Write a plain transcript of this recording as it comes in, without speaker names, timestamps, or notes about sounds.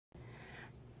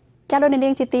ចាលោក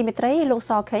នាងជាទីមេត្រីលោក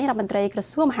សខេងរដ្ឋមន្ត្រីក្រ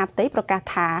សួងមហាផ្ទៃប្រកាស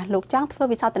ថាលោកចង់ធ្វើ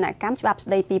វិសោធនកម្មច្បាប់ស្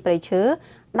តីពីព្រៃឈើ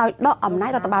ដោយដកអំណាច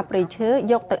រដ្ឋបាលព្រៃឈើ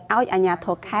យកទៅឲ្យអាជ្ញាធ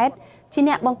រខេត្តជា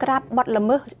អ្នកបង្ក្រាបបទល្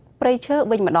មើសព្រៃឈើ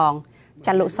វិញម្ដង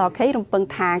ចាលោកសខេងរំពឹង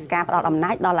ថាការផ្ដល់អំ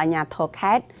ណាចដល់អាជ្ញាធរ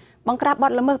ខេត្តបង្ក្រាបប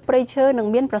ទល្មើសព្រៃឈើនឹង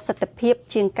មានប្រសិទ្ធភាព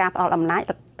ជាងការផ្ដល់អំណាច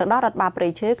ទៅដល់រដ្ឋបាលព្រៃ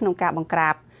ឈើក្នុងការបង្ក្រា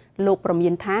បលោកប្រមា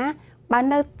នថាបើ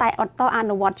នៅតែអន្តរអ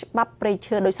នុវត្តច្បាប់ព្រៃ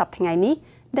ឈើដោយសពថ្ងៃនេះ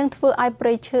នឹងធ្វើឲ្យព្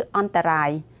រៃឈើអន្តរា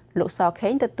យលោកសខេ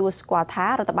ងទទួលស្គាល់ថា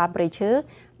រដ្ឋបាលព្រៃឈើ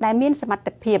ដែលមានសមត្ថកិ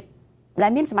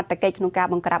ច្ចក្នុងការ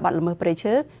បង្ក្រាបបទល្មើសព្រៃ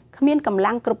ឈើគ្មានកម្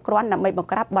លាំងគ្រប់គ្រាន់ដើម្បីបង្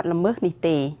ក្រាបបទល្មើសនេះ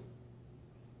ទេ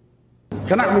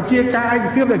គណៈវិជាការឯក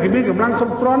ភាពដែលគេមានកម្លាំងគ្រ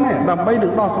ប់គ្រាន់ដើម្បីនឹ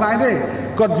ងដោះស្រាយទេ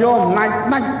គាត់យកអំណាច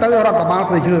ដាច់ទៅរដ្ឋបាល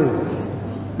ព្រៃឈើ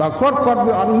ដល់គាត់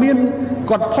វាអត់មាន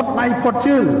គាត់ផុតដៃផុត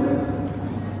ជើង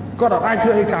គាត់អត់អាចធ្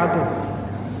វើអីកើតទេ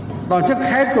ដល់ចឹង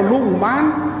ខេត្តក៏លូកមិនបាន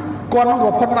គាត់នឹង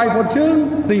ក៏ផុតដៃផុតជើង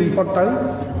ទីផុតទៅ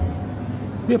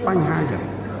វាបញ្ហាចឹង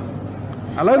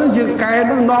ឥឡូវនេះយើងកែ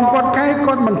នឹងនាំគាត់កែ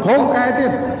គាត់មិនព្រមកែទៀ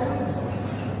ត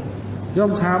ខ្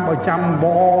ញុំថាបើចាំប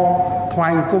ថ្វា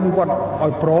យគុំគាត់ឲ្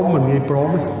យព្រមមិនងាយព្រម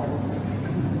ទេ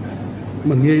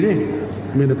មិនងាយទេ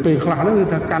មានតែពេលខ្លះហ្នឹងគឺ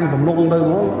ថាកាន់បំណងទៅហ្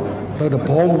មងទៅតែ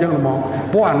ព្រមអញ្ចឹងហ្មង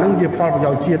ពួកអាហ្នឹងជាផលប្រ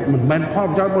យោជន៍ជាតិមិនមែនផល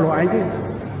ប្រយោជន៍របស់លោកឯងទេ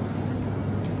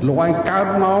លោកឯងកើត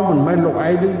មកមិនមែនលោកឯ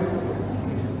ងនឹង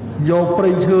យកព្រៃ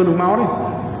ឈើនឹងមកទេ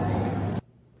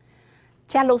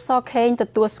ចាលោកសខេងទ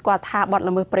ទួលស្គាល់ថាបទ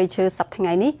ល្មើសព្រៃឈើសប្តាហ៍ថ្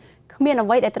ងៃនេះគ្មានអ្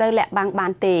វីដែលត្រូវលាក់បាំងបា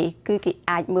នទេគឺគេ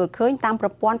អាចមើលឃើញតាមប្រ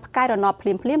ព័ន្ធផ្កាយរណបភ្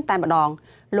លាមតែម្ដង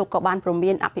លោកក៏បានព្រ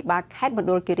មានអភិបាលខេត្តមណ្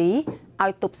ឌលគិរីឲ្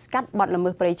យទប់ស្កាត់បទល្មើ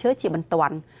សព្រៃឈើជាបន្ទា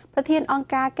ន់ប្រធានអង្គ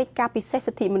ការកិច្ចការពិសេស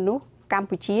សិទ្ធិមនុស្សកម្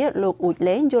ពុជាលោកអ៊ូច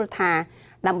លេងយល់ថា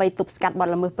ដើម្បីទប់ស្កាត់បទ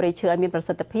ល្មើសព្រៃឈើឲ្យមានប្រ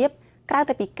សិទ្ធភាពក្រៅ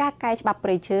តែពីការកែច្បាប់ព្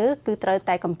រៃឈើគឺត្រូវ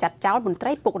តែកម្ចាត់ចោលមន្ត្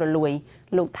រីពុករលួយ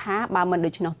លោកថាបើមិន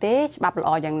ដូច្នោះទេច្បាប់ល្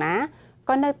អយ៉ាងណា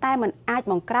ក៏នៅតែមិនអាច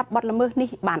បង្ក្រាបបទល្មើសនេះ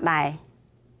បានដែរ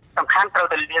សំខាន់ត្រូវ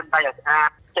តែលាងដៃឲ្យស្អាត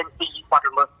ចេញពីបទ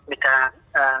ល្មើសនៃការ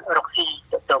រកស៊ី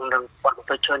ទៅក្នុងនឹងបទល្មើ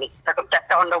សឈើនេះតែកម្ចាត់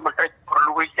ចោលនៅមន្ត្រីពុករ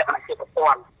លួយលក្ខណៈជាប្រព័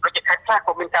ន្ធប្រជាខេត្តខ្លះ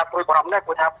ក៏មានការព្រួយបារម្ភដែរព្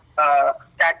រោះថា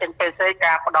ការចេញពេលផ្សេង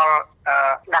ការផ្ដល់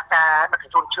ដាក់ការដឹកជ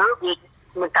ញ្ជូនឈើវា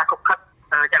មានការខុសខិត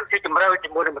យ៉ាងជាជំរឿជា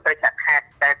មួយនឹងមន្ត្រីខេត្ត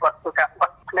តែគាត់ធ្វើការបា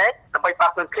ត់ភ្នែកដើម្បីបើ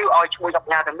កនឹងឃ្លីវឲ្យឈ្មោះយក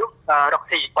ញ៉ាទាំងនោះរក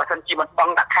ស៊ីបើមិនជាមិនប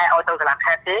ង់ដាក់ខែឲ្យទៅសាលា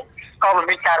ខេត្តទេក៏មិន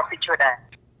មានការរកស៊ីឈើដែរ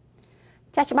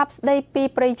ចាស់ច្បាប់ស្តីពី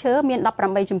ព្រៃឈើមាន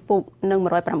18ជំពូកនិង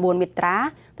109មាត្រា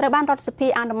ត្រូវបានរដ្ឋសភា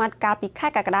អនុម័តកាលពីខែ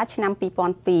កក្កដាឆ្នាំ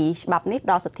2002ច្បាប់នេះផ្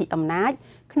ដល់សិទ្ធិអំណាច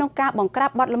ក្នុងការបង្ក្រាប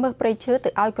បទល្មើសព្រៃឈើទៅ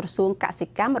ឲ្យក្រសួងកសិ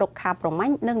កម្មរុក្ខាប្រមា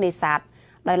ញ់និងនេសាទ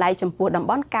ដោយឡែកចំពោះតំ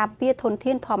បន់ការពារធន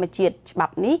ធានធម្មជាតិច្បា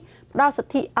ប់នេះផ្ដល់សិ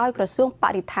ទ្ធិឲ្យក្រសួងប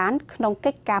រិស្ថានក្នុង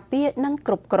កិច្ចការពារនិង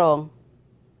គ្រប់គ្រង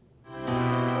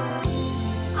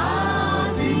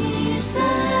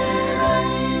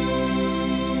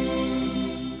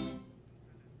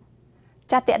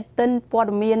ចាត់តេតិនព័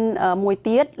ត៌មានមួយ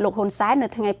ទៀតលោកហ៊ុនសែននៅ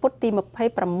ថ្ងៃពុធទី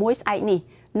26ស្អែកនេះ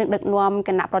នឹងដឹកនាំគ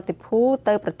ណៈប្រតិភូ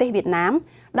ទៅប្រទេសវៀតណាម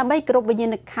ដើម្បីគោរពវិញ្ញា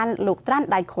ណក្ខន្ធលោកត្រាន់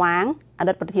ដៃខ្វាងអ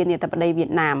តីតប្រធានាធិបតីវៀត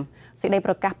ណាមសេចក្តី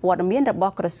ប្រកាសព័ត៌មានរប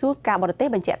ស់ក្រសួងការបរទេស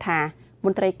បញ្ជាក់ថាម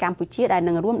ន្ត្រីកម្ពុជាដែល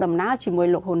នឹងរួមដំណើរជាមួយ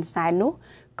លោកហ៊ុនសែននោះ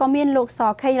ក៏មានលោកស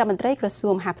ខេងរដ្ឋមន្ត្រីក្រសួ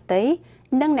ងមហាផ្ទៃ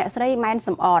និងអ្នកស្រីម៉ែន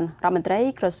សំអនរដ្ឋមន្ត្រី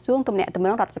ក្រសួងទំនាក់ទំន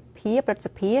ងរដ្ឋសភាព្រឹទ្ធស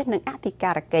ភានិងអធិ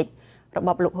ការកិច្ចរប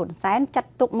បលោកហ៊ុនសែនចាត់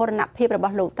ទុកមរណភាពរប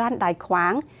ស់លោកត្រាន់ដៃខ្វា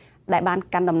ងដែលបាន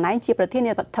កាន់តំណែងជាប្រធា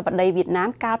នាធិបតីវៀតណាម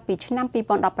កាលពីឆ្នាំ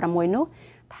2016នោះ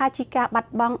ថាជាការបា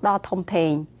ត់បង់ដ៏ធំធេ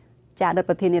ងចាអតីត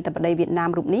ប្រធានាធិបតីវៀតណាម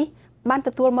រូបនេះបានទ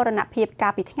ទួលមរណភាពកា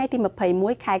លពីថ្ងៃទី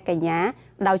21ខែកញ្ញា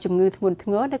ដោយជំងឺធ្ងន់ធ្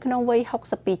ងរនៅក្នុងវ័យ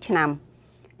62ឆ្នាំ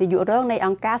នាយករងនៃអ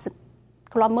ង្គការ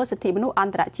ឃ្លាំមើលសិទ្ធិមនុស្សអ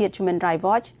ន្តរជាតិ Human Rights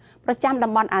Watch ប្រចាំ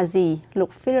តំបន់អាស៊ីលោក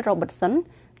Phil Robertson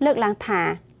លើកឡើងថា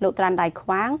លោកត្រាន់ដៃខ្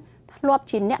វាងធ្លាប់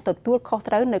ជាអ្នកទទួលខុស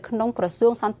ត្រូវនៅក្នុងក្រសួ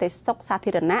ងសន្តិសុខសា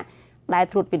ធារណៈដែល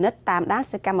ត្រួតពិនិត្យតាមដាន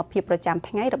សកម្មភាពប្រចាំ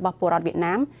ថ្ងៃរបស់ពលរដ្ឋវៀត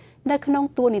ណាមនៅក្នុង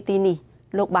តួនាទីនេះ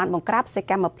លោកបានបង្ក្រាបស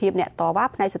កម្មភាពអ្នកតវ៉ា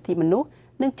ផ្នែកសិទ្ធិមនុស្ស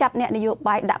និងចាប់អ្នកនយោ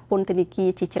បាយដាក់ពន្ធនាគារ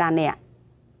ជាច្រើនអ្នក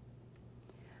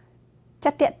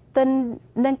ចាត់តេតិន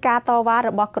នឹងការតវ៉ារ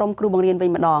បស់ក្រុមគ្រូបង្រៀនវិញ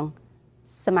ម្ដង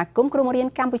សមាគមគ្រូបង្រៀន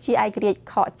កម្ពុជាឯករាជ្យ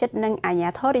ខកចិត្តនឹងអាជ្ញា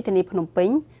ធររាជធានីភ្នំពេញ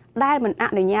ដែលមិនអ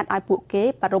នុញ្ញាតឲ្យពួកគេ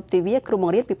ប្រារព្ធទិវាគ្រូប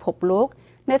ង្រៀនពិភពលោក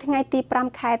នៅថ្ងៃទី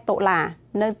5ខែតុលា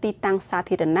នៅទីតាំងសា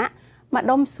ធារណៈម្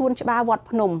ដុំសួនច្បារវត្ត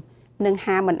ភ្នំនិង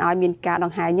ហាមមិនឲ្យមានការដ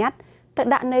ង្ហែញ៉ាត់ទៅ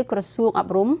ដាក់នៅក្រសួងអ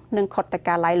ប់រំនិងខុទ្ទ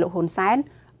កាល័យលោកហ៊ុនសែន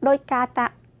ដោយ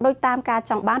តាមការ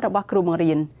ចង់បានរបស់គ្រូបង្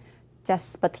រៀនចាស់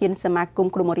ប្រធានសមាគម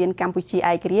គ្រូបង្រៀនកម្ពុជា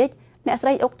ឯករាជ្យអ្នកស្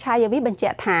រីអុកឆាយាវីបញ្ជា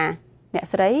ក់ថាអ្នក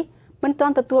ស្រីមិនទា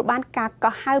ន់ទទួលបានការ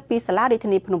កោះហៅពីសាលារាជធា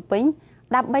នីភ្នំពេញ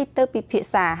ដើម្បីទៅពិភាក្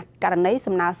សាករណី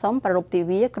សំណើសុំប្រារព្ធទិ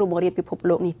វាគ្រូបង្រៀនពិភព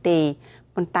លោកនេះទេ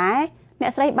ប៉ុន្តែអ្ន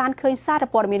កស្រីបានឃើញសារ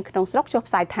ព័ត៌មានក្នុងស្រុកចុះ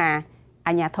ផ្សាយថា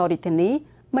អាជ្ញាធររាជធានី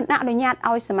មិនអនុញ្ញាត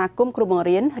ឲ្យសមាគមគ្រូបង្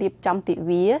រៀនរៀបចំទិ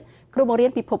វាគ្រូបង្រៀន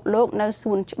ពិភពលោកនៅ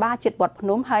សួនច្បារជាតិវត្តភ្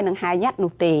នំហើយនឹងហាយញ៉ាត់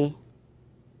នោះទេ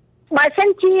បើសិន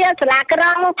ជាសាលាក្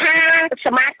រុងថាស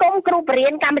មាគមគ្រូបង្រៀ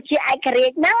នកម្ពុជាឯករា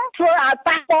ជ្យហ្នឹងធ្វើឲ្យ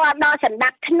ប៉ះពាល់ដល់សន្តិ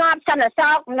ភាពសន្តិ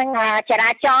សុខនិងច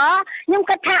រាចរណ៍ខ្ញុំ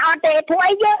គិតថាអត់ទេព្រោះ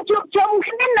អីយើងជួបជុំ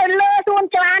គ្នានៅលើសួន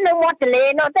ច្បារនៅមាត់ទន្លេ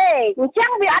នោះទេអញ្ចឹ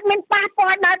ងវាអត់មានប៉ះពា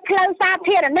ល់ដល់ផ្លូវសា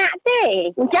ធារណៈទេ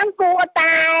អញ្ចឹងគួរ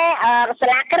តែសា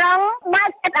លាក្រុងបើក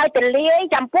ចិត្តឲ្យទលាយ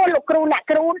ចំពោះលោកគ្រូអ្នក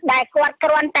គ្រូដែលគាត់គ្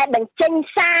រាន់តែបញ្ចេញ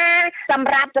សារស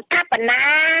ម្រាប់ស្ថាបនា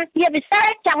ជាពិសេស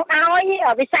ចង់ឲ្យ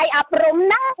វិស័យអប់រំ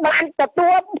ហ្នឹងបានទ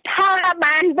ទួលផល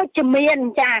បានវិជ្ជមាន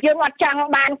ចាយើងអត់ចង់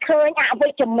បានឃើញអវិ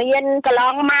ជ្ជមានកន្ល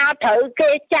ងមកត្រូវ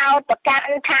គេចោទប្រកា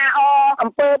ន់ថាអំ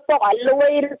ពើពុករលួ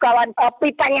យឬក៏ពី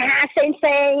បញ្ហាផ្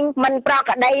សេងមិនប្រ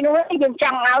ក្រតីនោះយើងច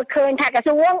ង់ឲ្យឃើញថាក្រ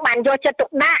សួងបានយកចិត្តទុក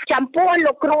ដាក់ចំពោះ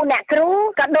លោកគ្រូអ្នកគ្រូ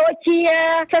ក៏ដូចជា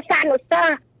សិស្សានុសិស្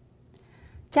ស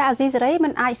ចាអាស៊ីសេរីមិ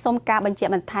នអាចសុំការបញ្ជា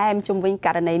ក់បន្ថែមជុំវិញក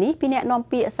រណីនេះពីអ្នកនាំ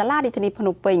ពាក្យសាលារដ្ឋាភិបាលភ្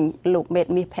នំពេញលោកមេត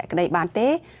មាសភក្តីបានទេ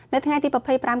នៅថ្ងៃទី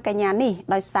25កញ្ញានេះ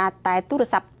ដោយសារតែទូរ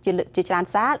ស័ព្ទជាច្រើន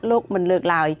សារលោកមិនលើក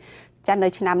ឡើយចានៅ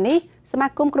ឆ្នាំនេះសមា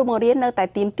គមគ្រូបង្រៀននៅតែ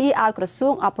ទាមទារឲ្យក្រសួ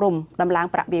ងអប់រំដំឡើង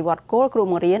ប្រាក់បៀវត្សគោលគ្រូប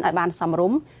ង្រៀនឲ្យបានសមរ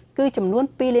ម្យគឺចំនួន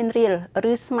2លានរៀល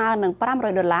ឬស្មើនឹង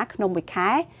$500ក្នុងមួយខែ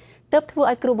ទើបធ្វើ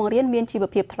ឲ្យគ្រូបង្រៀនមានជីវ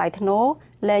ភាពថ្លៃថ្នូរ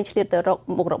លែងឆ្លៀតទៅរក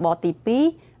មុខរបរទី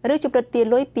2ឬជម្រិតទារ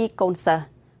លុយពីកូនសិស្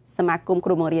សសមាគមគ្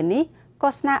រូបង្រៀននេះក៏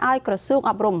ស្នើឲ្យក្រសួង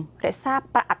អប់រំរក្សា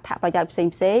ប្រាក់អត្ថប្រយោជន៍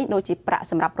ផ្សេងៗដូចជាប្រាក់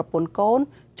សម្រាប់ប្រពន្ធកូន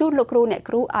ជូនលោកគ្រូអ្នក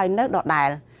គ្រូឲ្យនៅដដែល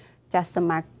ចាស់ស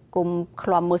មាគមឃ្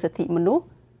លាំមើលសិទ្ធិមនុស្ស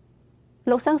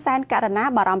លោកសឹងសែនករណា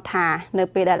បារម្ភថានៅ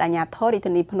ពេលដែលអាជ្ញាធររាជ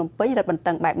ធានីភ្នំពេញរឹតបន្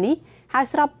តឹងបែបនេះហើយ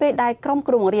ស្របពេលដែលក្រុម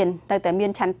គ្រូបង្រៀននៅតែមា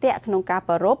នឆន្ទៈក្នុងការ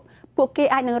ប្ររពពួកគេ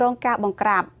អាចនឹងរងការបង្ក្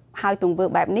រាបហើយទង្វើ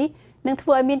បែបនេះនឹងធ្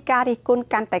វើឲ្យមានការរិះគន់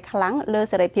កាន់តែខ្លាំងលើ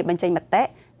សេរីភាពបញ្ចេញមតិ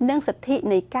និងសិទ្ធិ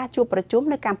នៃការជួបប្រជុំ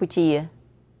នៅកម្ពុជា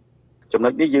ចំណុ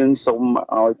ចនេះយើងសូម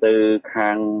ឲ្យទៅខា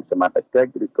ងសមត្ថកិច្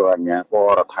ចឬក៏អាជ្ញាធរ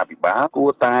រដ្ឋាភិបាលគួ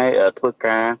រតែធ្វើ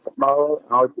ការផ្ដល់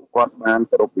ឲ្យពួកគាត់បាន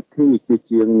ប្រពៃពិធីជា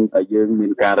ជាងយើងមា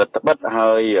នការរដ្ឋបិទ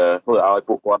ហើយធ្វើឲ្យ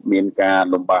ពួកគាត់មានការ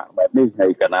លំបាកបែបនេះហើ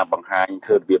យកាលណាបង្ហាញធ្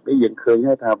វើរបៀបនេះយើងឃើញ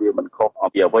ហើយថាវាមិនខុស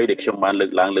ពីអ្វីដែលខ្ញុំបានលើ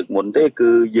កឡើងលើកមុនទេ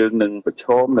គឺយើងនឹងប្រឈ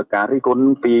មនឹងការរិះគន់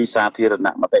ពីសាធារណ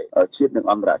មតិជាតិនិង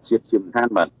អន្តរជាតិជាមិនខាន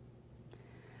បាទ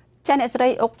ចាអ្នកស្រី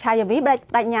អុកឆាយាវីប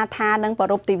ដិញ្ញាថានឹងប្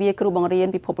រពៃទិវាគ្រូបង្រៀន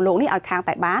ពិភពលោកនេះឲ្យខាង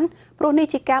តែបានព្រោះនេះ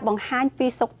ជាការបង្ហាញពី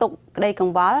សុខទុក្ខក្តីក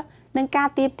ង្វល់និងការ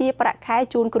ទាមទារប្រាក់ខែ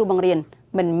ជូនគ្រូបង្រៀន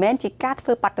មិនមែនជាការធ្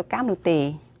វើបាតុកម្មនោះទេ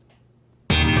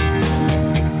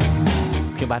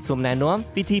ខ្ញុំបាទសូមណែនាំ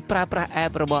វិធីប្រើប្រាស់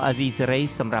app របស់ Azizi Serai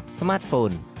សម្រាប់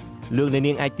smartphone លោកអ្នក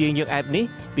នាងអាចទាញយក app នេះ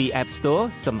ពី App Store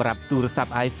សម្រាប់ទូរស័ព្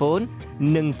ទ iPhone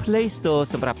និង Play Store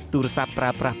សម្រាប់ទូរស័ព្ទប្រើ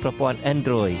ប្រាស់ប្រព័ន្ធ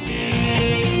Android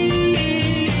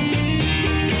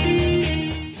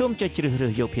សូមចុចជ្រើសរើ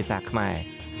សយកភាសាខ្មែរ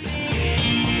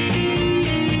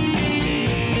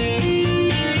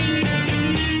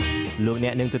លោកអ្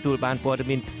នកនឹងទទួលបានព័ត៌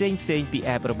មានផ្សេងៗពី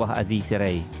app របស់ Azizi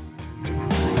Serai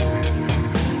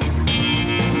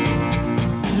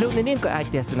លោកអ្នកនាងក៏អាច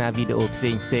ទស្សនាវីដេអូផ្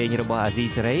សេងៗរបស់ Azizi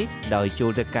Serai ដោយចូ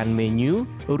លទៅកាន់ menu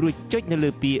រួចចុចនៅលើ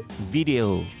ពាក្យ video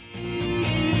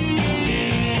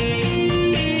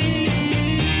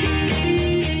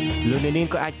លោកអ្នកនាង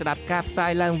ក៏អាចស្ដាប់ការផ្សា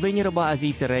យឡើងវិញរបស់ Azizi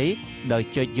Serai ដោយ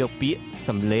ចុចយកពាក្យ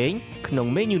សំឡេងក្នុង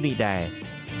menu នេះដែរ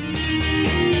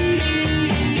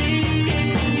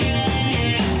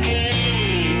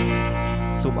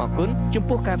សូមអរគុណចំ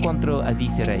ពោះការគាំទ្រ Azizi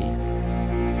Serai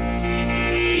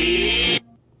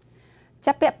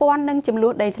ចាប់ពាក់ព័ន្ធនឹងចំនួ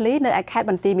នដីធ្លីនៅឯខេត្ត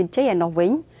បន្ទាយមានជ័យឯនោះវិ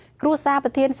ញគ្រួសារប្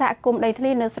រធានសហគមន៍ដីធ្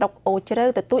លីនៅស្រុកអូជ្រៅ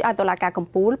ទទូចឲ្យតុលាការកំ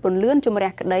ពូលពន្លឿនជំ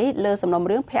រះក្តីលើសំណុំ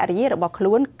រឿងភរិយារបស់ខ្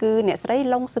លួនគឺអ្នកស្រី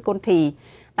ឡុងសុគន្ធី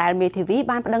ដែលមេធាវី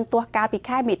បានប្តឹងទាស់កាលពី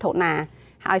ខែមិថុនា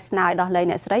ហើយស្នើឲ្យដោះលែង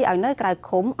អ្នកស្រីឲ្យនៅក្រៅ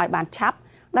ឃុំឲ្យបានឆាប់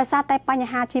ដោយសារតែបញ្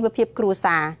ហាជីវភាពគ្រួ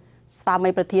សារស្វាមី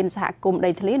ប្រធានសហគមន៍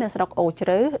ដីធ្លីនៅស្រុកអូជ្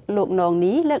រៅលោកនង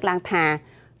នីលើកឡើងថា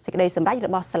សេចក្តីសម្រេចរ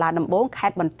បស់សាលាដំបងខេ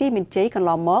ត្តបន្ទាយមានជ័យកន្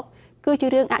លងមកគឺជា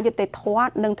រឿងអយុត្តិធ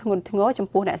ម៌និងធ្ងន់ធ្ងរចំ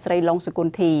ពោះអ្នកស្រីឡុងសុគ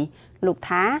ន្ធីលោក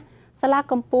ថាសាលា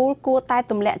កំពូលគួរតែ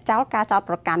ទម្លាក់ចោលការចោទ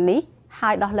ប្រកាន់នេះហើ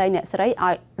យដោះលែងអ្នកស្រី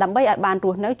ឲ្យដើម្បីឲ្យបានរ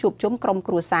ស់នៅជួបជុំក្រុម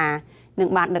គ្រួសារនិង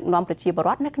បានដឹកនាំប្រជាពលរ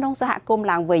ដ្ឋនៅក្នុងសហគមន៍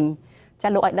ឡើងវិញចា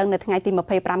លោកឲ្យដឹងនៅថ្ងៃទី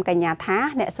25កញ្ញាថា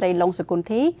អ្នកស្រីឡុងសុគន្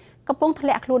ធីកំពុងធ្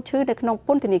លាក់ខ្លួនឈឺនៅក្នុងព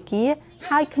ន្ធនាគារ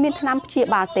ហើយគ្មានថ្នាំព្យា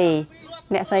បាលទេ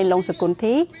អ្នកស្រីឡុងសុគន្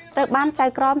ធីត្រូវបានចៅ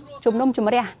ក្រមជំនុំជ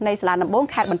ម្រះនៃសាលាដំបង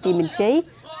ខេត្តបន្ទាយមានជ័យ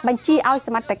បញ្ជាឲ្យស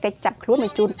មត្ថកិច្ចចាប់ខ្លួនប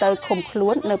ញ្ជូនទៅឃុំខ្លួ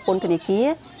ននៅពន្ធនាគារ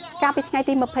កាលពីថ្ងៃ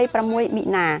ទី26មិនិ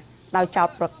នាដោយចោទ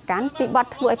ប្រកាន់ពីបទ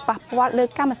ធ្វើឲ្យប៉ះពាល់លើ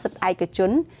កម្មសិទ្ធិឯកជ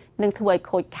ននិងធ្វើឲ្យ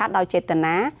ខូចខាតដោយចេត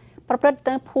នាប្រព្រឹត្ត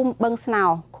ទៅភូមិបឹងស្នោ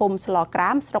ឃុំស្លក្រា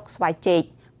មស្រុកស្វាយជែក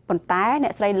ប៉ុន្តែអ្ន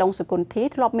កស្រីឡុងសុគន្ធី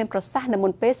ធ្លាប់មានប្រសាសន៍នៅមុ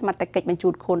នពេលសមត្ថកិច្ចបញ្ជូ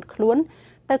នខ្លួន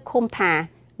ទៅឃុំថា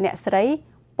អ្នកស្រី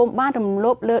ពុំបានរំ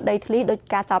លោភលើដីធ្លីដោយ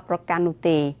ការចោទប្រកាន់នោះ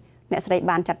ទេអ្នកស្រី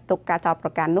បានចាត់ទុកការចោទប្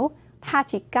រកាន់នោះថា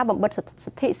ជាការបំបិទសិទ្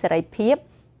ធិសេរីភាព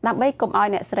ដើម្បីកុំឲ្យ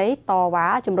អ្នកស្រីតវ៉ា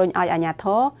ជំរុញឲ្យអាជ្ញាធ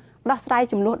រដោះស្រាយ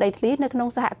ចំនួនដីធ្លីនៅក្នុង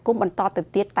សហគមន៍បន្តទៅ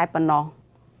ទៀតតែប៉ុណ្ណោះ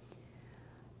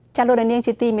ចាលោកនាង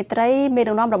ជាទីមេត្រីមេ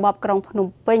ដឹកនាំរបបក្រុងភ្នំ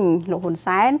ពេញលោកហ៊ុន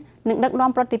សែននឹងដឹកនាំ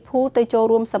ប្រតិភូទៅចូល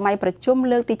រួមសម័យប្រជុំ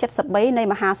លើកទី73នៃ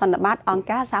មហាសន្និបាតអង្គ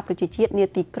ការសហប្រជាជាតិនា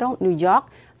ទីក្រុងញូវយ៉ក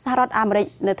សហរដ្ឋអាមេរិក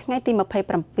នៅថ្ងៃទី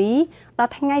27ដ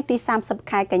ល់ថ្ងៃទី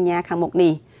30ខែកញ្ញាខាងមុខ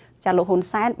នេះចាលោកហ៊ុន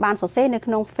សែនបានសរសេរនៅ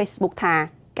ក្នុង Facebook ថា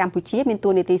កម្ពុជាមាន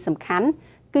តួនាទីសំខាន់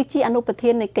គឺជាអនុប្រធា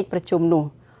ននៃកិច្ចប្រជុំនោះ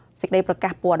សេចក្តីប្រកា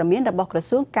សព័ត៌មានរបស់ក្រ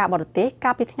សួងការបរទេស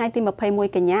កាលពីថ្ងៃទី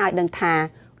21កញ្ញាឲ្យដឹងថា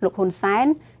លោកហ៊ុនសែន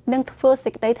នឹងធ្វើសេ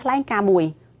ចក្តីថ្លែងការណ៍មួយ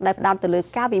ដែលផ្ដោតទៅលើ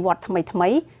ការវិវត្តថ្មី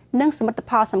និងសមិទ្ធ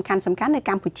ផលសំខាន់នៅ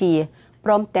កម្ពុជាព្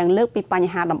រមទាំងលើកពីប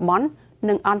ញ្ហាតំបន់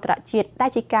និងអន្តរជាតិដែល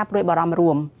ជាការព្រួយបារម្ភ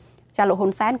រួមចាលោកហ៊ុ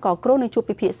នសែនក៏គ្រោងនឹងជួប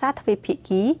ពិភាក្សាទ្វេភា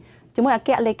គីជាមួយអគ្គ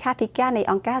លេខាធិការនៃ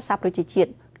អង្គការសហប្រជាជា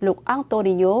តិលោកអង់តូ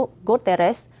នីញ៉ូ ហ្គូតេ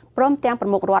រ៉េសព្រមទាំងប្រ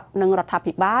មុខរដ្ឋនិងរដ្ឋា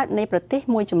ភិបាលនៃប្រទេស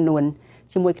មួយចំនួន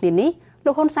ជាមួយគ្នានេះ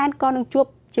លោកហ៊ុនសែនក៏នឹងជួប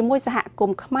ជាមួយសហគម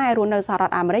ន៍ខ្មែររស់នៅសហរ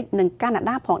ដ្ឋអាមេរិកនិងកាណា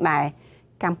ដាផងដែរ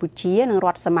កម្ពុជានិងរ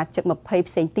ដ្ឋសមាជិក20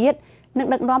ផ្សេងទៀតនឹង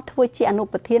ដឹកនាំធ្វើជាអនុ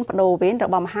ប្រធានបដូវវេនរ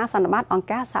បស់មហាសន្និបាតអង្គ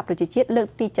ការសហប្រជាជាតិលើក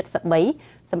ទី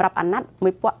73សម្រាប់អាណត្តិ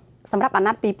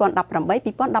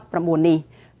2018-2019នេះ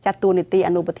ចាត់តួនាទីអ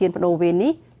នុប្រធានបដូវវេន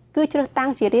នេះគឺជ្រើសតាំ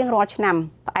ងជារៀងរាល់ឆ្នាំ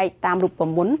ផ្អែកតាមរូប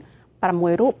មន្ត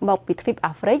6រូបមកពីទ្វីប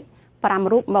អាហ្វ្រិក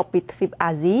5រូបមកពីទ្វីប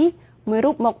អាស៊ី1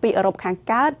រូបមកពីអឺរ៉ុបខាង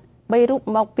កើត3រូប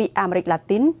មកពីអាមេរិកឡា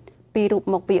ទីន2រូប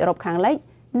មកពីអឺរ៉ុបខាងលិច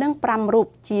និង5រូប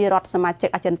ជារដ្ឋសមាជិក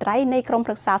អចិន្ត្រៃយ៍នៃក្រុម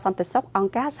ប្រឹក្សាសន្តិសុខអង្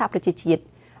គការសហប្រជាជាតិ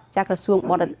จากក្រសួង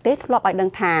បរទេសធ្លាប់ឲ្យដឹង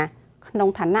ថាក្នុង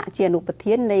ឋានៈជាអនុប្រ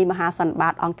ធាននៃមហាសន្និបា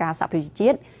តអង្គការសហប្រជាជា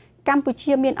តិកម្ពុ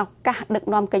ជាមានឱកាសដឹក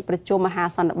នាំកិច្ចប្រជុំមហា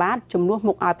សន្និបាតជំនួស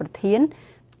មុខឲ្យប្រធាន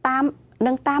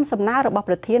តាមសំណើរបស់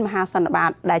ប្រធានមហាសន្និបា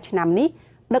តដែលឆ្នាំនេះ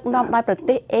ដឹកនាំដោយប្រ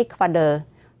ទេសអេក្វាឌ័រ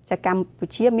ចាកម្ពុ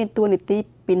ជាមានតួនាទី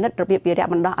ពិនិត្យរបៀបវារៈ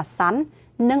បណ្ដោះអាសន្ន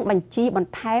និងបញ្ជីបន្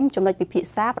ថែមចំណុចពិភាក្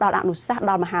សាផ្ដល់អនុសាសន៍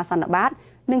ដល់មហាសន្និបាត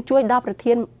និងជួយដល់ប្រ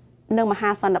ធាននិងមហា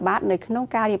សន្និបាតនៅក្នុង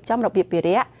ការរៀបចំរបៀបវា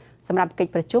រៈសម្រាប់កិច្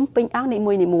ចប្រជុំពេញអង្គនី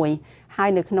មួយៗហើយ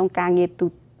នៅក្នុងការងារ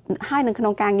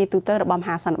ទូទៅរបស់ម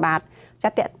ហាសន្និបាតចា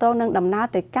ត់តទៅនឹងដំណើរ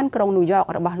ទៅកាន់ក្រុងញូវយ៉ក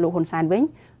របស់លោកហ៊ុនសែនវិញ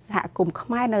សហគមន៍ខ្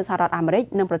មែរនៅសហរដ្ឋអាមេរិក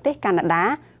និងប្រទេសកាណាដា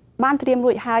បានត្រៀម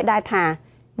រួចហើយដែរថា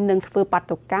នឹងធ្វើបា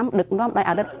តុកម្មដឹកនាំដោយ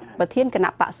អតីតប្រធានគណៈ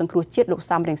បកសង្គ្រោះជាតិលោក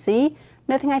សំរងស៊ី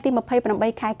នៅថ្ងៃទី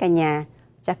28ខែកញ្ញា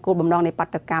ចាស់គោលបំណងនៃបា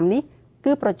តុកម្មនេះ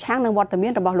គឺប្រឆាំងនឹងវត្តមា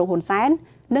នរបស់លោកហ៊ុនសែន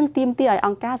និងទាមទារឲ្យអ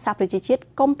ង្គការសហប្រជាជាតិ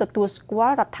កុំទទួលស្គា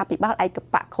ល់រដ្ឋាភិបាលឯក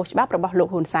បកខុសច្បាប់របស់លោក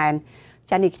ហ៊ុនសែន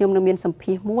ចា៎នេះខ្ញុំនឹងមានសម្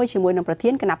ភាសន៍មួយជាមួយនឹងប្រធា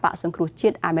នគណៈបកសង្គ្រោះជា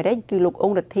តិអាមេរិកគឺលោកអ៊ុ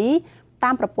ងរទ្ធីតា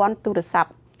មប្រព័ន្ធទូរស័ព្ទ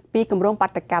ពីគម្រោងបា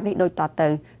តុកម្មនេះដូចតទៅ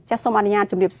ចា៎សូមអនុញ្ញាត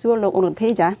ជម្រាបសួរលោកអ៊ុងរទ្ធី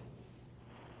ចា៎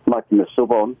បាទជំរាបសួរ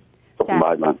បងសុខសប្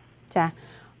បាយបាទចា៎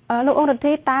លោកអ៊ុងរទ្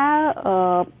ធីតើ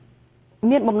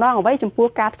មានបំណងអ្វីចំពោះ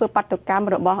ការធ្វើបាតុកម្ម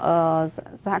របស់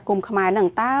សហគមន៍ខ្មែរហ្នឹង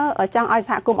តើចង់ឲ្យ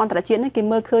សហគមន៍អន្តរជាតិនេះគេ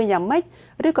មើលឃើញយ៉ាងម៉េច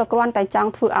ឬក៏គ្រាន់តែច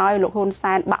ង់ធ្វើឲ្យលោកហ៊ុន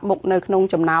សែនបាក់មុខនៅក្នុង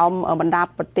ចំណោមបណ្ដា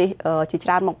ប្រទេសជាច្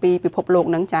រើនមកពីពិភពលោក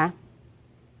ហ្នឹងចា៎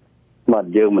បាទ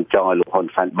យើងមិនចង់ឲ្យលោកហ៊ុន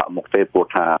សែនបាក់មុខទេព្រោះ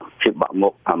ថាភាពបាក់មុ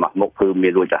ខគឺមា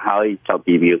នរួចទៅហើយចៅ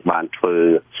ពីវាបានធ្វើ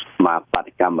មកបា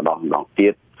តុកម្មម្ដងទៀ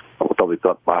តបន្ទាប់ពី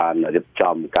គាត់បានរៀប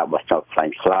ចំការបោះឆ្នោតខ្លាំ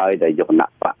ងៗដែលយកគណៈ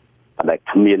បកដែល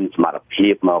គ្មានសមត្ថភា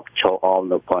ពមកឈរអម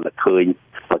នៅគាត់តែឃើញ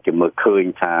គេមើលឃើញ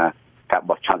ថាការ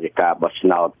បោះឆ្នោតជាការបោះឆ្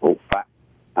នោតឧបប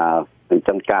អញ្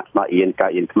ចឹងការស្ម័គ្រការ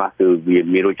អៀនខ្មាស់គឺវា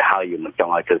មានរួចទៅហើយយើងមិនច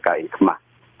ង់ឲ្យធ្វើការអៀនខ្មាស់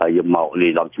ហើយយើងមកលី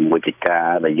ឡំជាមួយកិច្ចការ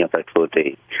ដែលយើងត្រូវធ្វើទេអ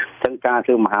ញ្ចឹងការ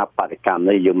ធ្វើមហាបដកម្ម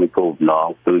នេះយើងមានគោលបំណង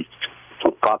គឺស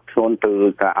ង្កត់ខ្លួនទៅ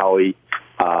ការឲ្យ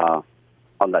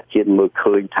អន្តរជាតិមើល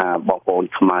ឃើញថាបងប្អូន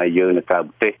ខ្មែរយើងនៅក្រៅ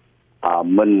ប្រទេស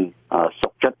មិនសុ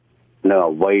ខចិត្តនៅ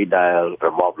អ្វីដែលរ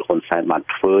បបលោកហ៊ុនសែនបាន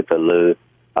ធ្វើទៅលើ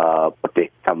ប្រទេស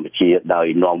កម្ពុជាដោយ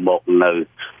នាំមកនៅ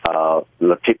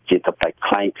លទ្ធិជាតិបតេយ្យค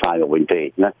ล้ายៗមកវិញទេ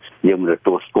ណាយើងមិនទ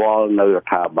ទួលស្គាល់នៅរ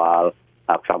ដ្ឋាភិបាល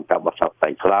ក្រុមការបោះឆ្នោតផ្សេ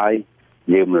ងខ្ល้าย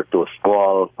យើងមិនទទួលស្គា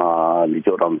ល់នាយក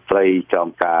រដ្ឋមន្ត្រីចំ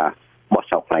ការបោះ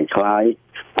ឆ្នោតផ្សេងខ្ល้าย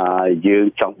យើង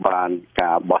ចង់បាន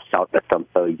ការបោះឆ្នោតដែលត្រឹម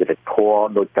ត្រូវយុត្តិធម៌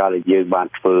ដោយការដែលយើងបាន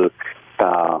ធ្វើ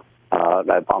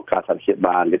ដែលអង្គការសហជាតិ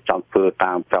បានរៀបចំធ្វើ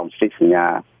តាមក្រមសិទ្ធិសញ្ញា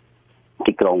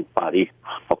ទីក្រុងប៉ារីស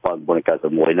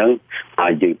1991ហ្នឹងហើ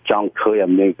យយើងចង់ឃើញឲ្យ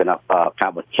មានគណៈកា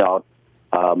របោះឆ្នោត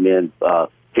មាន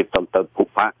ភាពត្រឹមត្រូវពុះ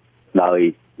បាក់ដោយ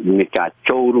មានការ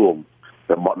ចូលរួម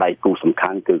របស់ដៃគូសំខា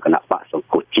ន់គឺគណៈបកសង្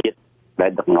គ្រោះជាតិ ដែ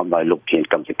លដឹកនាំដោយលោកធាន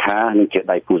កម្មសិក្ខានិងជា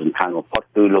ដៃគូសំខាន់បំផុត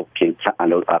គឺលោកធានអ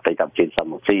នុអតីតប្រធានស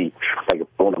មាជិកដែល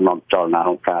កំពុងដឹកនាំចលនា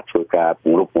អង្គការធ្វើការព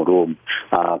ង្រឹងរួម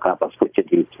ការប្រកួតជាតិ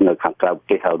នៅខាងក្រៅប្រ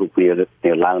ទេសហើយរូបរាង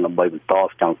នេះឡើងដើម្បីបន្ត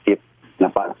ចង់ទៀតនៅ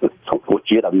បាក់សង្គម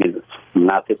ជាតិឲ្យមានដំ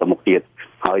ណើរទៅមុខទៀត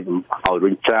ហើយឲ្យរុ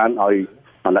ញច្រានឲ្យ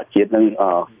អន្តរជាតិនឹង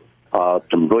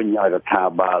ជំរុញឲ្យរដ្ឋា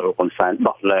ភិបាលលោកហ៊ុនសែន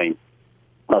ដោះលែង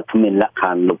គ្មានលក្ខខ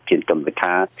ណ្ឌលោកធានកម្មសិក្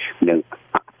ខានិង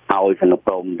ឲ្យក្នុង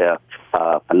ព្រមដែល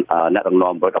អ្នកដឹក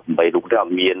នាំរដ្ឋ18រូបនេះ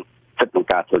មានសិទ្ធិក្នុង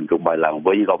ការធ្វើនយោបាយឡើង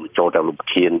វិញក៏បញ្ចូលទៅលោកប្រ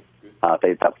ធានតែ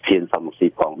ប្រធានសមាជិក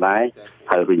ផងដែរ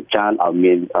ហើយរុញច្រានឲ្យ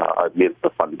មានប្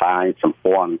រព័ន្ធបាយសម្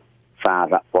ព័ន្ធសា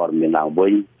រព័ត៌មានឡើងវិ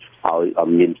ញឲ្យ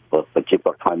មានប្រជាពល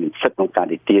រដ្ឋមានសិទ្ធិក្នុងការ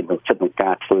ទីទានសិទ្ធិក្នុងកា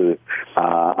រធ្វើ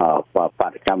ប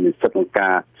ដកម្មមានសិទ្ធិក្នុងកា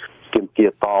រទាមទារ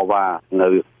តវ៉ានៅ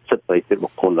សិទ្ធិប្រជាបុ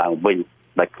គ្គលឡើងវិញ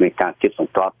ដែលគ្មានការជិតស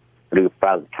ង្កត់ឬប្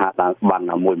រើស្ថានភាពបាន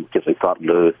ណាមួយជិតសង្កត់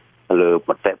លើ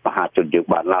ប្រទេសមហាជនយើង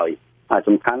បានឡើយហើយ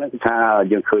សំខាន់គឺថា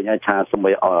យើងឃើញហើយថាសម្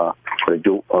បីប្រ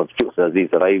យុទ្ធជុសេរី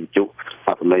សេរីជុ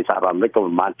សម្លេងសហរដ្ឋអាមេរិកក៏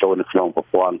បានចូលនៅក្នុងប្រ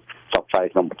ព័ន្ធផ្សព្វផ្សាយ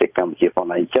ក្នុងប្រទេសកម្ពុជាផង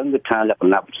ដែរអញ្ចឹងគឺថាលក្ខ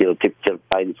ណៈវិជាធិបជិល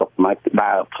បៃសុខខ្មែរគឺ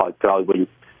ដើរថយក្រោយវិញ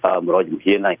100ជំ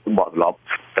ហានហើយគឺបកត្រឡប់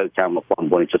ទៅចាំ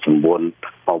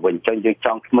1979មកវិញអញ្ចឹងយើងច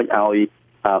ង់ថ្មិចឲ្យ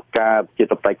ការជា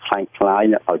តបៃខ្លាំងខ្លាយ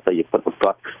ឲ្យទៅជាពិតប្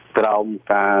រាកដក្រោម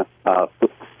ការ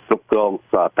គ្រប់គ្រង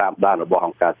តាមដានរបស់អ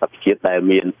ង្គការសហប្រជាជាតិដែល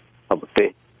មានប្រទេស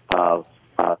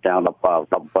ទាំង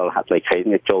17ហត្ថលេខី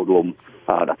នេះចូលរួម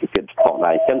ដល់ទីទៀតផង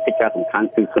ដែរអញ្ចឹងកិច្ចការសំខាន់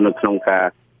គឺនៅក្នុងការ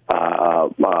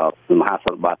មហាស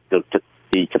ន្និបាត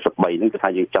ទី73នេះគឺថា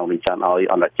យើងចង់បញ្ចាំឲ្យ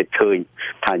អន្តរជាតិឃើញ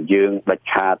ថាយើងដាច់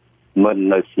ខាតមិន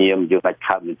នៅស្ងៀមយើងដាច់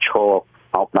ខាតមិនឈរ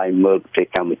អោបដៃមើលប្រទេស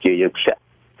កម្ពុជាយើងធ្លាក់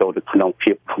ចូលទៅក្នុង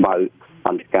ភាពខ្មៅអ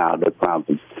ន្តរការដោយតាម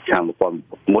ឆ្នាំ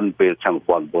មុនពេលឆ្នាំ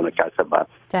1990បាទ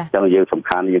អញ្ចឹងយើងសំ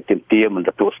ខាន់យើងទាមទារមិន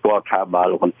ទទួលស្គាល់ថាបើ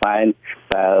លោកហ៊ុនសែន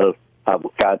ដែលប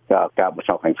ង្កើតការបោះឆ្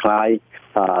នោតខាងខ្លាយ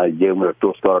យើងមិនទទួ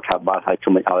លស្គាល់រដ្ឋាភិបាលហើយ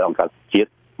ជំរុញឲ្យអង្គការជាតិ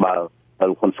បើ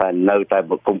លោកហ៊ុនសែននៅតែ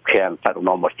បង្គុំឃាំងតែដំ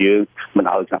ណំរបស់យើងមិន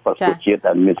ឲ្យគណៈបព្វជិជាតិ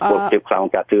ដែលមានពលភាពខ្លាំង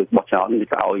ការធ្វើបោះឆ្នោតនេះ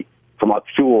ក៏ឲ្យសមត្ថ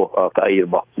ជួរកៅអីរ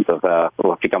បស់ប្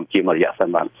រទេសកម្ពុជាមួយរយៈសិន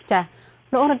បានចា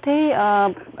លោករដ្ឋាភិ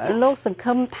បាលលោកសង្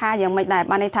ឃឹមថាយ៉ាងម៉េចដែរ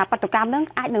បានន័យថាបដកម្មនឹង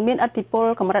អាចនឹងមានឥទ្ធិពល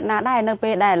កម្រិតណាដែរនៅពេ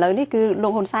លដែលឥឡូវនេះគឺលោ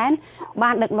កហ៊ុនសែន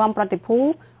បានដឹកនាំប្រតិភូ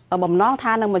បំណង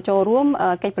ថានឹងមកចូលរួម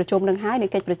កិច្ចប្រជុំនឹងហើយនៅ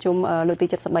កិច្ចប្រជុំលើកទី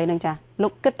73នឹងចាលោ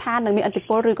កគិតថានឹងមានឥទ្ធិព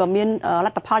លឬក៏មានល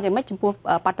ទ្ធផលយ៉ាងម៉េចចំពោះ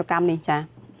បដកម្មនេះចា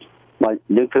បើ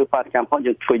យើងធ្វើបដកម្មផង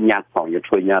យើងធ្វើញ៉ាត់ផងយើង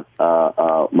ធ្វើញ៉ាត់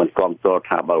មិនគ្រប់គ្រង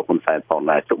ថាបើលោកហ៊ុនសែនផង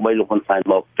ដែរទោះបីលោកហ៊ុនសែន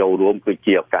មកចូលរួមគឺ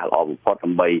ជាឱកាសល្អបំផុតដើ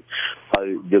ម្បីហើយ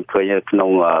យើងឃើញក្នុង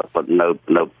នៅ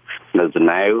ហ្សឺ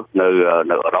ណែវនៅ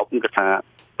អឺរ៉ុបគឺថា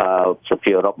ស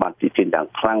ភាអឺរ៉ុបបានទីទានយ៉ាង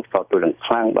ខ្លាំងស្ទើរទៅនឹង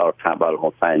ខ្លាំងដល់ថាបើលោក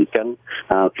ហ៊ុនសែនអញ្ចឹង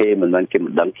គេមិនមែនគេមិ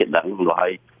នដឹងគេដឹងហើ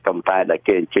យក៏តែដែល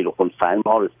គេអញ្ជើញលោកហ៊ុនសែនម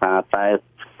កដោយសារតែ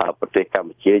ប្រទេសកម្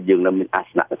ពុជាយើងនៅមានអាស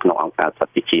នៈនៅក្នុងអង្គការសហប្រ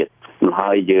ជាជាតិ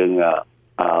ហើយយើ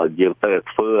ងទៅ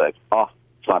ធ្វើឲ្យអស់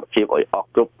ស្មារតីឲ្យអស់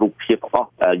គ្រប់រូបភាពអស់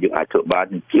យើងអាចធ្វើបាន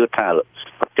ជឿថា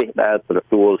ប្រទេសដែលទ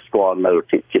ទួលស្គាល់នៅ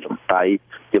ជាតិតៃ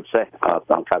ជាពិសេស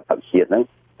អង្គការសហជាតិហ្នឹង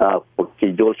គេ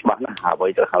យល់ច្បាស់ណាស់ហើ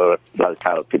យទៅហៅឡើង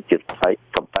ថាជាតិតៃ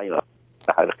កំតៃ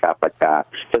តែហៅការប្រជា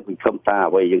ចឹងខ្ញុំថា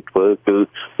អ្វីយើងធ្វើគឺ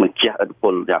បញ្ជាក់ឥទ្ធិព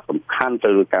លយ៉ាងសំខាន់ទៅ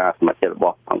លើការសមាជិករប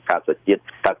ស់អង្គការសហជាតិ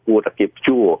តែគួរតែគេព្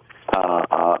យួរ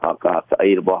ការស្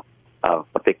អីរបស់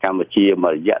ប្រទេសកម្ពុជា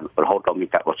មួយរយៈរហូតដល់មាន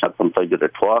ការបោះឆ្នោតសម្ទើយុទ្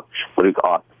ធធម៌ឬក៏អ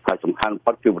ត់ហើយសំខាន់បំ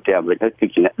ផុតគឺប្រទេសអាមេរិកគឺ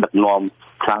ជាអ្នកដឹកនាំ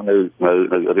ខ្លាំងនៅ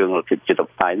រឿងជាតិប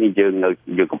តៃនេះយើ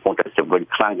ងកំពុងតែជំរុញ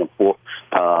ខ្លាំងចំពោះ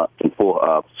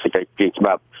សេចក្តីព្រាងច្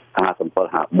បាប់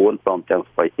5754ព្រមទាំង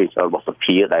ស្វ័យព្រាងច្បាប់របស់ស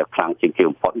ភាដែលខ្លាំងជាងគេ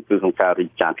បំផុតគឺក្នុងការរិះ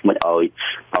ចានថ្មីឲ្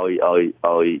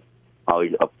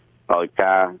យ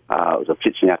ការសភា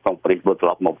សញ្ញាក្រុងប៉ារីសវិលត្រ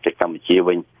ឡប់មកប្រទេសកម្ពុជា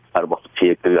វិញរបស់សភា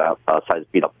គឺ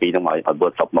4212ហ្នឹងឲ្យវិ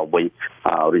លត្រឡប់មកវិញ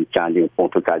រិះចានយើងកំពុង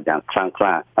ធ្វើការយ៉ាងខ្លាំងក្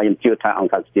លាហើយខ្ញុំជឿថាអង្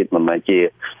គការជាតិមិនមែនជា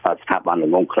ស្ថាប័នល្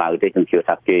ងងខ្លៅទេខ្ញុំជឿ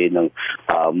ថាគេនឹង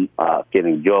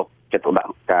យកចិត្តទុកដាក់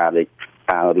ការលេខ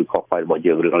ការឬខុសខើរបស់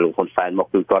យើងរឿងលោកហ៊ុនសែនមក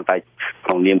គឺគាត់តែក្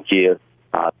នុងនាមជា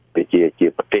ប្រ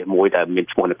ទេសមួយដែលមាន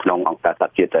ឈ្មោះនៅក្នុងអង្គការសហ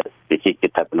ជាតិតែជាជា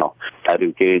តិតែប៉ុណ្ណោះតែរឿ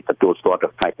ងគេទទួលស្គាល់ទៅ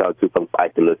ផ្នែកក្រោយគឺពឹងផ្អែក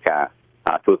ទៅលើការ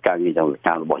ធ្វើការងារយ៉ាង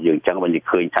ការរបស់យើងអញ្ចឹងបើយើង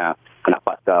ឃើញថាគណៈប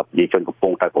ព្វប្រជាជនកំពុ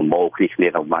ងតែប្រមូលគ្នា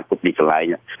ក្នុងបានគ្រប់ទីកន្លែង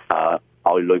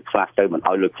ឲ្យលុយខ្លះទៅមិន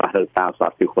ឲ្យលុយខ្លះទៅតាមស្វា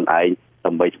ពីខ្លួនឯង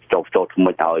ដើម្បីចូលថ្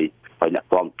មីឲ្យអ្នក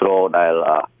គ្រប់គ្រង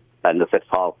ដែលនៅសេត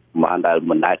ផលបានដែល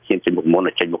មិនដែលឈានចេញមុខមុន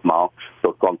ចេញមុខមកចូ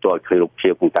លគ្រប់គ្រងឲ្យរូបភា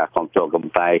ពក្នុងការគ្រប់គ្រងកំ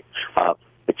តែ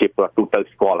ប្រជាពលរដ្ឋទូទៅ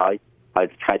ស្គាល់ហើយ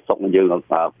ខែសុកយើង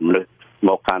មនុស្សម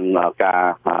កកាន់ការ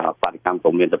បដកម្មក៏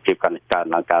មានតែភាពកាន់តែកើន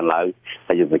ឡើង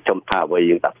ហើយយើងចំថាអ្វី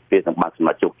យើងដាក់ស្ពានសម្បត្តិសម្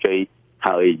រាប់ជោគជ័យ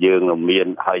ហើយយើងមាន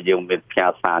ផ្ញើ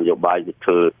សារនយោបាយទៅធ្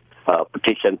វើ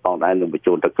petition ផងដែរនឹងបញ្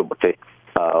ជូនទៅគ្រប់ប្រទេស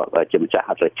ជាម្ចាស់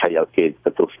អត់ឆៃឲ្យគេទ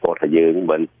ទួលស្គាល់ថាយើង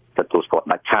មិនទទួលស្គាល់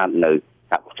ដាច់ខាតនៅ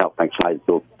ការចោទខាងឆ្លៃទ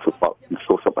ទួលស្គាល់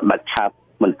ដាច់ខាត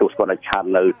មិនទទួលស្គាល់ដាច់ខាត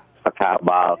នៅស្ថា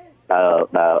ប័ន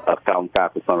ដែលក្រោមការ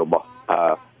គ្រប់គ្រងរ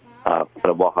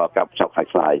បស់ការចោទខាង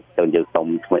ឆ្លៃទៅយើងសូម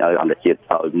ធ្វើឲ្យអន្តរជាតិ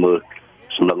ឲ្យមើល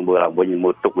សម្លឹងមើលឡើងវិញមើ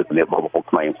លទុកវិធានរបស់ប្រពន្ធ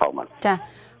ខ្មែរផងបាទចា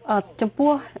ចំ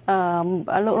ពោះ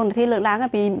លោករនធីលើកឡើង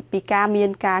ពីការមាន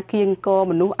ការគៀងគរ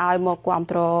មនុស្សឲ្យមកគ្រប់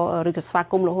គ្រងឬក៏ស្វា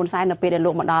គមន៍លោកហ៊ុនសែននៅពេលដែល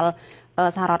លោកមកដល់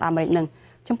សហរដ្ឋអាមេរិកនឹង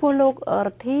ចំពោះលោករ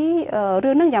ដ្ឋី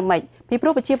រឿងនឹងយ៉ាងម៉េចពីព្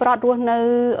រោះប្រជាពលរដ្ឋរស់នៅ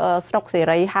ស្រុកសេ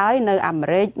រីហើយនៅអាមេ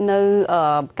រិកនៅ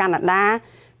កាណាដា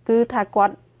គឺថាគា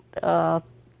ត់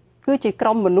គឺជាក្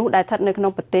រុមមនុស្សដែលស្ថិតនៅក្នុ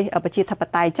ងប្រទេសប្រជាធិប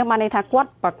តេយ្យអញ្ចឹងបានន័យថាគាត់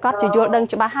ប្រកាសជាយល់ដឹង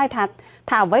ច្បាស់ហើយថា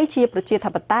អ្វីជាប្រជាធិ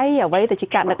បតេយ្យអ្វីទៅជា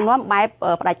ការដឹកនាំបែប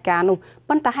ផ្ដាច់ការនោះ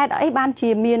ប៉ុន្តែហេតុអីបានជា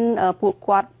មានពួក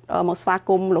គាត់មកស្វាគ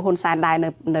មន៍លោកហ៊ុនសែនដែរ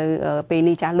នៅពេល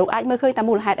នេះចាលោកអាចមើលឃើញតាម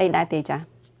មូលហេតុអីដែរទេចា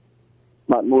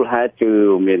បាទមូលហេតុគឺ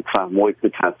មានខ្លះមួយគឺ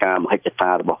ថាការមហិច្ឆ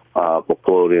តារបស់បុគ្គ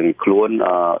លរៀងខ្លួន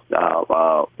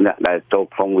អ្នកដែលចូល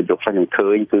ក្នុងវិទ្យុខ្ញុំឃើ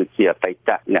ញគឺជាអតីត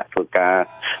អ្នកធ្វើការ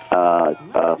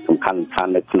សំខា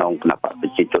ន់នៅក្នុងគណៈបកប្រ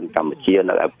ជាជនកម្ពុជា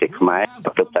នៅប្រទេសខ្មែរប្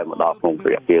រព្រឹត្តតែមកដល់ក្នុងរ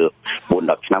យៈពេល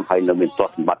4-10ឆ្នាំហើយនៅមានទស្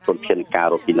សនសម្បត្តិទុនធានការ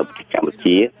រកពីនៅប្រទេសកម្ពុ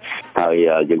ជាហើយ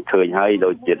យើងឃើញហើយដូ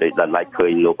ចជាដល់ឡែកឃើ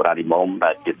ញលោករ៉ាឌីម៉ុំ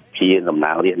ដែលជាតំ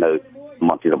ណាងរាស្ត្រនៅម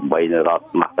ន្ទីរ8នៅរដ្ឋ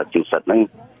Massachusetts ហ្នឹង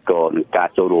ក៏នឹងការ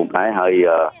ចូលរួមដែរហើយ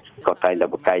ក៏តែងតែ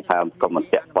ប្រកែកថាក៏មិន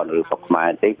ពាក់ព័ន្ធឬស្រុកខ្មែរ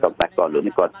ទេក៏តែគាត់លើក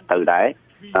នេះគាត់ទៅដែរ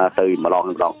ទៅម្ដ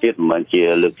ងទៀតមិនមែនជា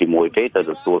លើកទី1ទេទៅ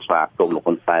ទទួលស្វាគមន៍លោក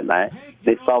ហ៊ុនសែនដែរ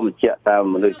នេះសូមបញ្ជាក់ថា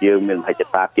មនុស្សយើងមានមហិច្ឆ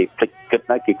តាគេភ្លេចគិត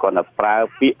ណាគេគាត់តែប្រើ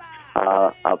ពាក្យ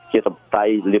ជាសព្វតៃ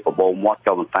លៀបបបោមាត់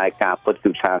ក៏ប៉ុន្តែការពិត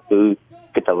គឺថាគឺ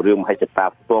ទៅរឿងមហិច្ឆតា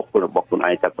ផ្ទាល់ខ្លួនរបស់ខ្លួន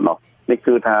ឯងតែប៉ុណ្ណោះនេះ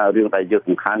គឺថារឿងដែលយើង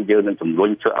សំខាន់យើងនឹងជំរុញ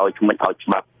ធ្វើឲ្យឆ្មិចឲ្យ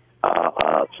ច្បាប់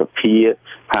សភា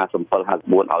57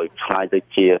 54ឲ្យឆ្លើយទៅ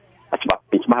ជាច្បាប់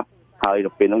ពីច្បាប់ហើយនៅ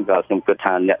ពេលហ្នឹងក៏ខ្ញុំគិត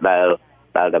ថាអ្នកដែ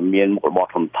លមានមុខរបរ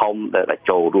ធំដែល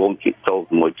ចូលរួមចូល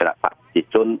ជាមួយគណៈបកប្រជា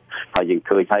ជនហើយយើង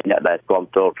ឃើញហើយអ្នកដែលគ្រប់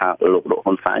គ្រងថាលោក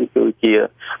ហ៊ុនសែនគឺជា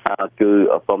គឺ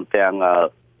ព្រមទាំង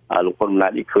លោកហ៊ុនម៉ាណែ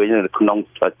តនេះឃើញនៅក្នុង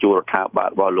ជួររដ្ឋាភិបាល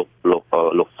របស់លោក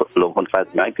ហ៊ុនសែន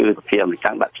ថ្ងៃគឺសភាអាមេរិក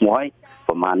ដាក់ឈ្មោះឲ្យ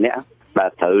ប្រមាណអ្នកដែល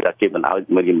ត្រូវតែគេមិន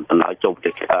ឲ្យចូលប្រ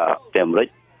ទេសអាមេរិក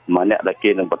មកអ្នកដែលគេ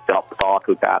នឹងបន្តធ្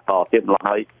វើការតទៀតមក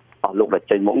ហើយអស់លោកដែល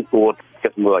ចេញមកគួរគិ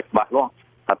តមើលឲ្យច្បាស់លាស់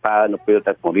ថាតើនៅពេល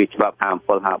តែពង្រាយច្បាប់57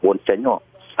 54ចេញនោះ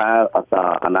តើ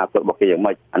អនាគតរបស់គេយ៉ាង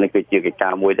ម៉េចអានេះគឺជាកិច្ចកា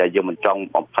រមួយដែលយើងមិនចង់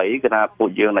បំភ័យគឺថាពួក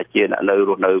យើងដែលជាអ្នកនៅ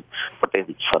រស់នៅប្រទេស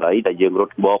សេរីដែលយើងរ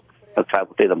ត់បកទៅក្រៅ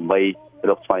ប្រទេសដើម្បី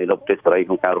រកស្វែងរកប្រទេសសេរី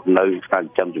ក្នុងការរស់នៅការចិ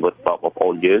ញ្ចឹមជីវិតរបស់បងប្អូ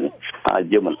នយើង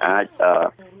យើងមិនអាច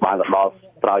បានទៅដល់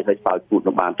ត្រោយឲ្យស្ោយគូត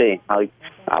នៅបានទេហើយ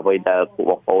អ្វីដែលពួក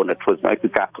បងប្អូនដែលធ្វើស្អីគឺ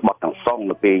ការក្បត់ទាំងសង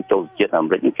នៅពេលចូលជាតិអាមេ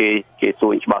រិកគេសួ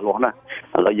រច្បាស់លាស់ណា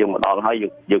ឥឡូវយើងមកដល់ហើយ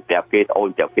យើងប្រាប់គេ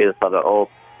ប្រាប់គេថាអូ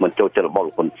មិនចូលចិត្តរបស់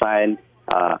លោកហ៊ុនសែន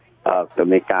ទៅ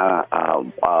មានការ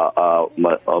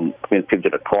មានភាពយុ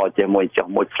ត្តិធម៌ជាមួយចុះ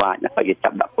មួយខ្លាចណាស់គេចា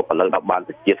ប់ដាក់គុកឥឡូវដល់បាន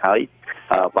ទៅជាតិហើយ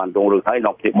បានរងរឿងហើយដ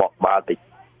ល់ពេលបកបាលទៅ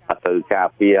ការ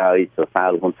ពារឲ្យសរសើរ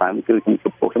លោកហ៊ុនសែនគឺខ្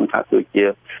ញុំថាគឺជា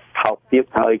ថោកទាប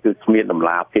ហើយគឺគ្មានតម្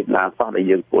លាភាពណាសោះដែល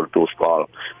យើងគួរទទួលស្គាល់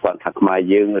គាត់ថាខ្មែរ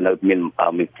យើងនៅ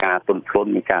មានការទន់ភ្លន់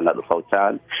មានការណាត់រសោច្រើ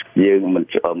នយើងមិន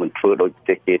ធ្វើដូចប្រ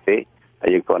ទេសគេទេហើ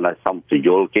យយើងគាត់ថាសំទយ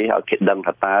ល់គេឲ្យគេដឹង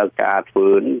ថាតើការធ្វើ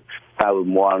តើ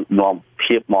នាំ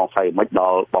ភាពមកស្អីមិនដ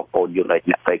ល់បងប្អូនយើងដែល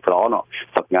អ្នកក្រីក្រនោះ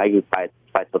សប្តាហ៍គឺ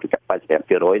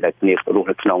85% ដែលគ្នារស់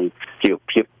នៅក្នុងជីវ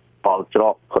ភាពបលច្រ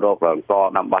កក្រករងក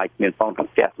ដាំបាយគ្មានផងទាំង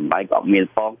ផ្ទះសម្បែងក៏អត់មាន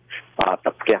ផងតែ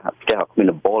ផ្ទះអត់មាន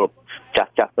ដំបូលចា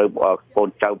ស់ទៅកូន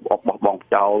ចៅបោះបង់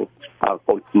ចោល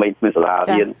កូនក្មេងមានសាលា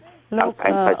រៀនលោកអ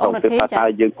ង្គទៅថា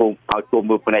យើងគង់ឲ្យគួរ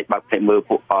មើលផ្នែកបាក់ផ្នែកមើល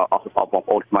ពួកអស់បង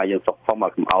ប្អូនខ្មែរយើងសុខផងម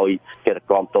កឲ្យគេ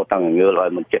ក្រមតតាំងងើលឲ្យ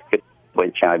មិនចិត្តគិតវិញ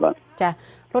ឆ្ងាយបាទចា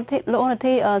លោកអង្គ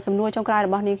ធីសំណួរចុងក្រោយរ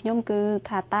បស់នាងខ្ញុំគឺ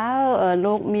ថាតើ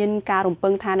លោកមានការរំពឹ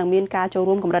ងថានឹងមានការចូល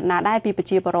រួមកម្រិតណាដែរពីប្រ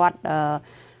ជាពលរដ្ឋ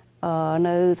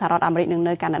នៅសហរដ្ឋអាមេរិកនិង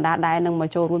នៅកាណាដាដែរនឹងមក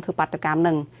ចូលរួមធ្វើបាតកម្ម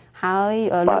នឹងហើយ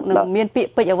លោកនឹងមានពាក្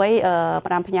យពេចន៍អ្វី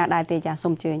ផ្ដាំផ្ញើដែរទេចាសូ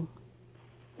មអញ្ជើញ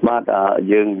បាទ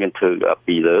យើងមានធ្វើ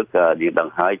2លើកយើងដឹង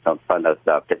ហើយចំពោះនៅ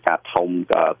កិច្ចការធំ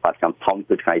បាតកម្មធំ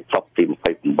គឺថ្ងៃសុក្រទី28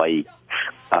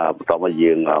បន្តមក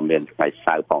យើងមានថ្ងៃ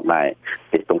សៅរ៍ផងដែរ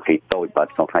ទីតុងគីតូចបាទ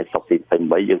ក្នុងថ្ងៃសុក្រទី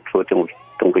28យើងធ្វើ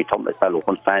តុងគីធំដោយសារលោក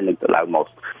ហ៊ុនសែននឹងទៅឡើងមក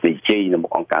និយាយនៅមុ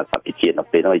ខអង្គការសហប្រជាជាតិនៅ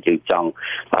ពេលនោះយើងចង់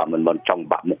មិនចង់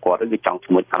បាក់មុខគាត់ទេគឺចង់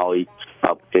ស្មួយឲ្យប្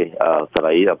រទេសសេ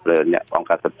រីដល់អ្នកអង្គ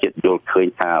ការសហប្រជាជាតិយល់ឃើញ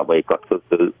ថាអ្វីគាត់ធ្វើ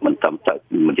គឺមិនត្រឹមត្រូវ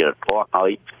មិនយុត្តិធម៌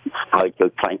ហើយជួយ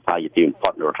ខ្លាញ់ផ្សាយទីបំផុ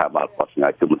តរដ្ឋាភិបាលគាត់ស្ងា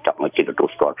យគឺមិនចង់ឲ្យជាតិទទួល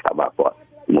ស្គាល់រដ្ឋាភិបាលគាត់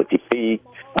មួយទី2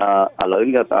ឥឡូវ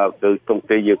នេះគឺក្នុង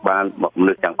ពេលយើងបានម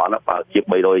នុស្សទាំងអស់នោះបើជា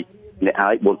300 អ្នកហើ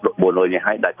យ400អ្នក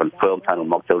ហើយដែល confirm ថានឹង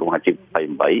មកចូលរួមអាជីព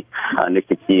28នេះ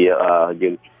គឺជាយើ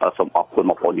ងសូមអរគុណ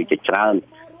បងប្អូនយើងជាច្រើន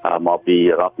មកពី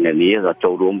រដ្ឋនានា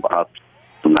ចូលរួម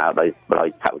ដំណើរដោយ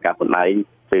ថវិកាខ្លួនឯង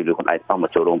ពេលឬខ្លួនឯងต้องម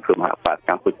កចូលរួមធ្វើមហាបាត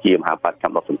កម្ពុជាមហាបាតក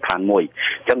ម្មដ៏សំខាន់មួយ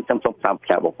អញ្ចឹងសូមផ្សាយផ្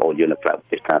សាយបងប្អូនយើងនៅក្រៅប្រ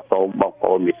ទេសថាសូមបងប្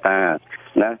អូនមេត្តា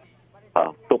ណា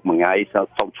ទុកមួយថ្ងៃ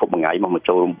សូមឈប់មួយថ្ងៃមក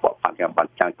ចូលរួមបកបា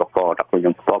ត់ចាញ់កកតែខ្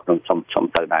ញុំផ្ទាល់ខ្ញុំសុំ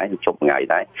ទៅដែរឈប់មួយថ្ងៃ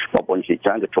ដែរបងប្អូនជាច្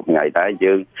រើនក៏ឈប់មួយថ្ងៃដែរ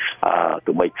យើង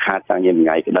ទោះបីខាតចាញ់មួយថ្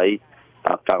ងៃក្តី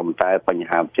តែបញ្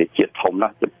ហាប្រទេសជាតិធំណា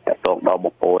ស់តកតងដល់ប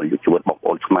ងប្អូនយុវជនបងប្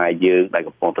អូនខ្មែរយើងដែល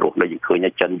កំពុងទៅរស់នៅយើងឃើញ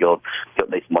ចិនយក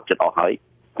ដីសមុទ្រចិត្តអស់ហើយ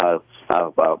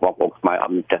បងប្អូនខ្មែរអ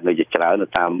ត់មានចេះនៅជាច្រើននៅ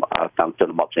តាមជន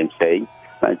បទផ្សេង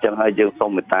អញ្ចឹងហើយយើងសូ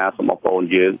មមេត្តាសូមបងប្អូន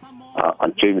យើងអ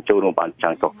ញ្ជើញចូលរួមបានចា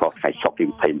ញ់កកថ្ងៃសុក្រទី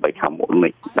28ខាងមុខ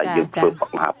នេះដែលយើងធ្វើ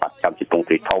មហាបាតកម្មជាទង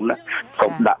ទីធំណាសូ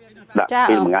មដាក់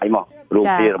ពេលមួយថ្ងៃមករួម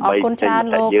គ្នាដើម្បី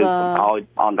តែយើងឲ្យ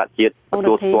អន្តរជាតិទ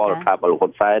ទួលស្គាល់ថាលោកហ៊ុ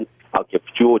នសែនឲ្យជា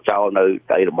ជួចោលនៅ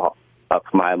កៃរបស់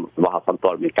ខ្មែររបស់សន្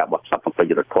តិមានការបោះឆ្នោតប្រ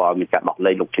យុទ្ធធម៌មានការដោះ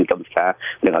លែងលោកឈិនកម្មសា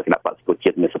និងគណៈបក្សប្រជាជា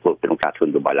តិមានសពលក្នុងការធ្វើន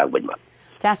យោបាយឡើងវិញបាទ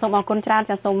ចាសូមអរគុណច្រើន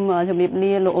ចាសូមជំរាប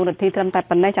លាលោកអូនធីត្រឹមតែ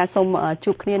ប៉ុណ្ណេះចាសូម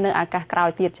ជួបគ្នានៅឱកាសក្រោយ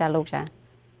ទៀតចាលោកចា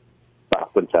អរ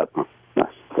គុណច្រើន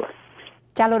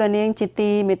ចាលោកនាងជាទី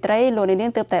មេត្រីលោកនា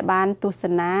ងទើបតែបានទស្ស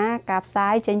នាការផ្សា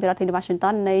យចេញពីរដ្ឋធានី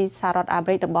Washington នៃសហរដ្ឋអាមេ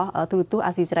រិករបស់ទូរទស្សន៍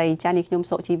អាស៊ីសេរីចានេះខ្ញុំ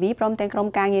សុជីវីព្រមទាំងក្រុម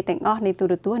ការងារទាំងអស់នៃទូ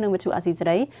រទស្សន៍និងវិទ្យុអាស៊ីសេ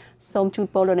រីសូមជូន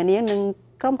ពរលោកនាងនិង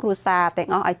ក្រុមគ្រួសារទាំង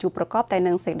អស់ឲ្យជួបប្រកបតែ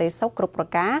នឹងសេចក្តីសុខគ្រប់ប្រ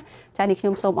ការចានេះខ្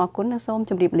ញុំសូមអរគុណនិងសូម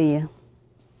ជម្រាបលា